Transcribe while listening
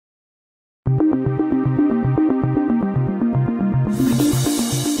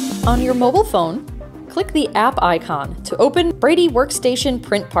On your mobile phone, click the app icon to open Brady Workstation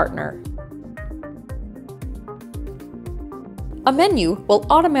Print Partner. A menu will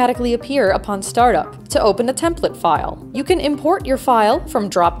automatically appear upon startup to open a template file. You can import your file from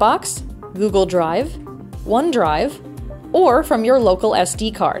Dropbox, Google Drive, OneDrive, or from your local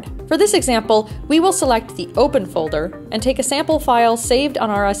SD card. For this example, we will select the Open folder and take a sample file saved on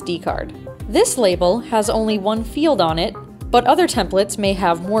our SD card. This label has only one field on it, but other templates may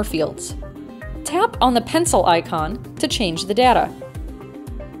have more fields. Tap on the pencil icon to change the data.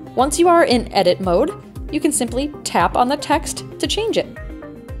 Once you are in edit mode, you can simply tap on the text to change it.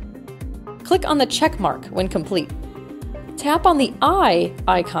 Click on the check mark when complete. Tap on the eye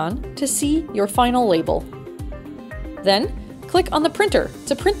icon to see your final label. Then, click on the printer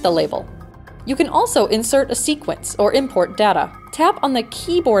to print the label. You can also insert a sequence or import data. Tap on the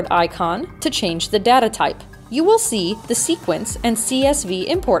keyboard icon to change the data type. You will see the sequence and CSV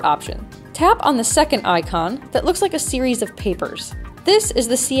import option. Tap on the second icon that looks like a series of papers. This is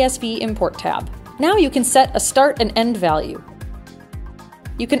the CSV import tab. Now you can set a start and end value.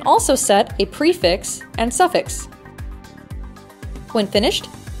 You can also set a prefix and suffix. When finished,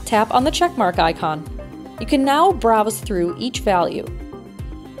 tap on the checkmark icon. You can now browse through each value.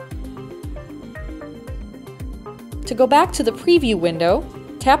 To go back to the preview window,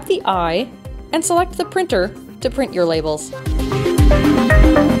 tap the eye and select the printer to print your labels.